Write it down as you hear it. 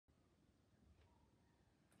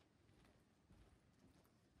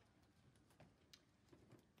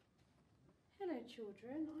Hello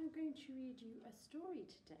children, I'm going to read you a story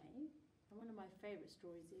today, and one of my favourite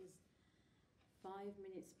stories is 5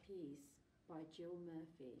 Minutes Peace by Jill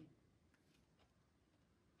Murphy.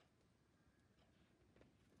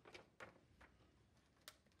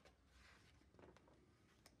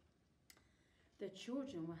 The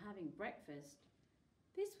children were having breakfast.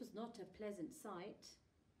 This was not a pleasant sight.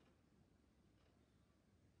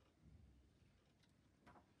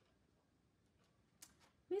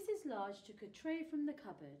 Mrs. Large took a tray from the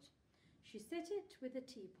cupboard. She set it with a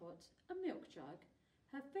teapot, a milk jug,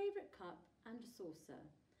 her favourite cup and a saucer,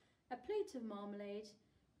 a plate of marmalade,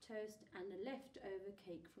 toast and a leftover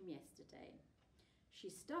cake from yesterday. She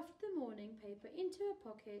stuffed the morning paper into her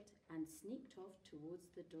pocket and sneaked off towards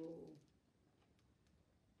the door.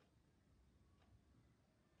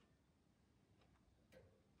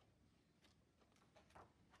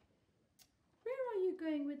 "Where are you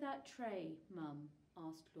going with that tray, Mum?"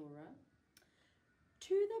 asked Laura.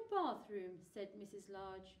 "To the bathroom," said Mrs.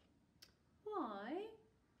 Large. "Why?"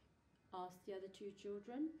 asked the other two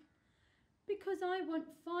children. "Because I want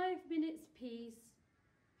 5 minutes peace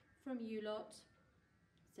from you lot,"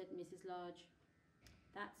 said Mrs. Large.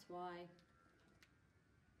 "That's why."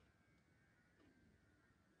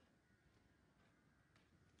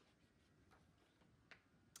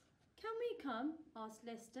 "Can we come?" asked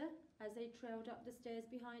Lester as they trailed up the stairs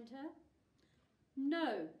behind her.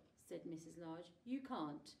 "No," said Mrs. Large, "you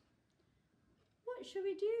can't." "What shall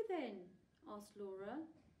we do then?" asked Laura.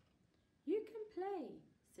 "You can play,"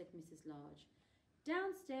 said Mrs. Large,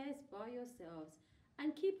 "downstairs by yourselves,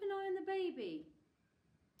 and keep an eye on the baby."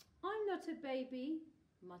 "I'm not a baby,"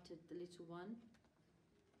 muttered the little one.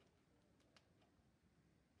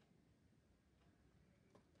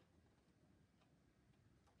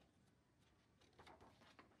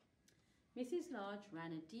 Mrs. Large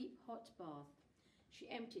ran a deep hot bath. She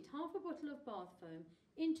emptied half a bottle of bath foam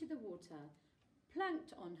into the water,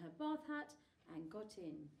 planked on her bath hat and got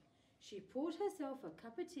in. She poured herself a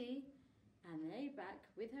cup of tea and lay back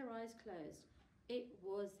with her eyes closed. It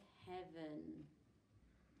was heaven.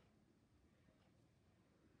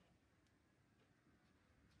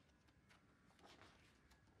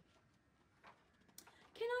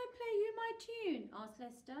 "Can I play you my tune?" asked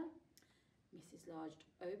Lester. Mrs. Large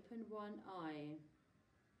opened one eye.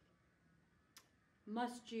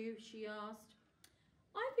 "Must you?" she asked.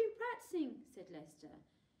 "I've been practicing," said Lester.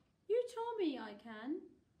 "You told me I can.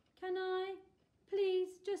 Can I?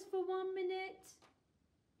 Please, just for 1 minute."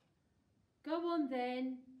 "Go on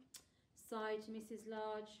then," sighed Mrs.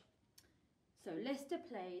 Large. So Lester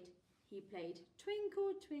played. He played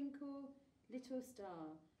 "Twinkle, Twinkle, Little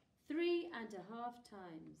Star" 3.5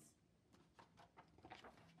 times.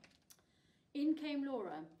 In came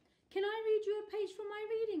Laura. "Can I read you a page from my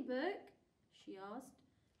reading book?" she asked.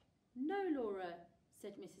 "No, Laura,"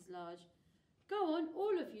 said Mrs. Large. "Go on,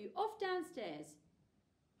 all of you, off downstairs."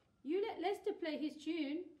 "You let Lester play his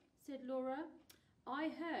tune," said Laura. "I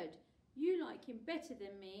heard you like him better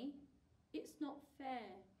than me. It's not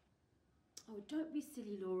fair." "Oh, don't be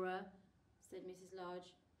silly, Laura," said Mrs.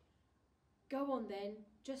 Large. "Go on then,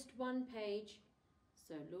 just 1 page."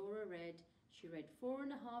 So Laura read. She read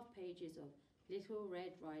 4.5 pages of Little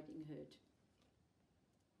Red Riding Hood.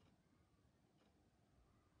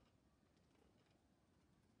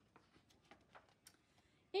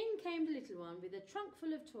 In came the little one with a trunk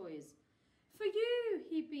full of toys. "For you,"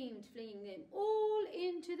 he beamed, flinging them all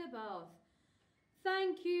into the bath.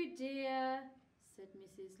 "Thank you, dear," said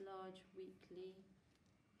Mrs. Large weakly.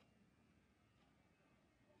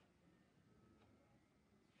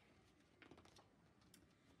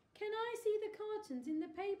 "Can I see the cartoons in the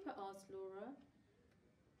paper?" asked Laura.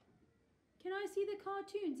 "Can I see the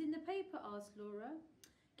cartoons in the paper?" asked Laura.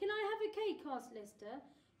 "Can I have a cake?" asked Lester.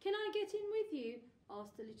 "Can I get in with you?"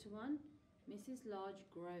 asked the little one. Mrs. Large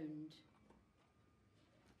groaned.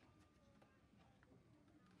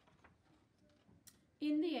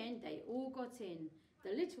 In the end, they all got in.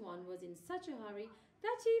 The little one was in such a hurry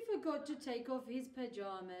that he forgot to take off his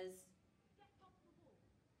pyjamas.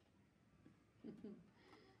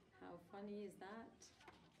 How funny is that?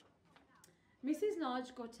 Mrs.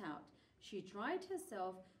 Large got out. She dried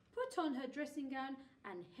herself, put on her dressing gown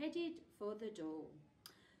and headed for the door.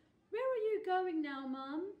 "Where are you going now,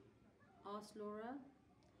 Mum?" asked Laura.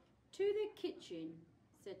 "To the kitchen,"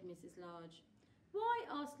 said Mrs. Large. "Why?"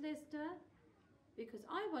 asked Lester. "Because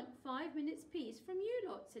I want 5 minutes peace from you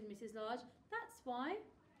lot," said Mrs. Large. "That's why."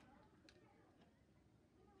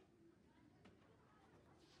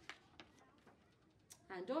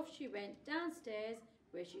 And off she went downstairs,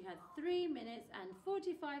 where she had 3 minutes and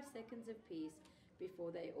 45 seconds of peace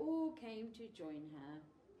before they all came to join her.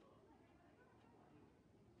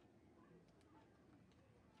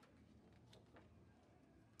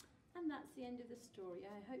 And that's the end of the story.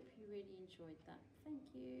 I hope you really enjoyed that. Thank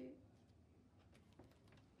you.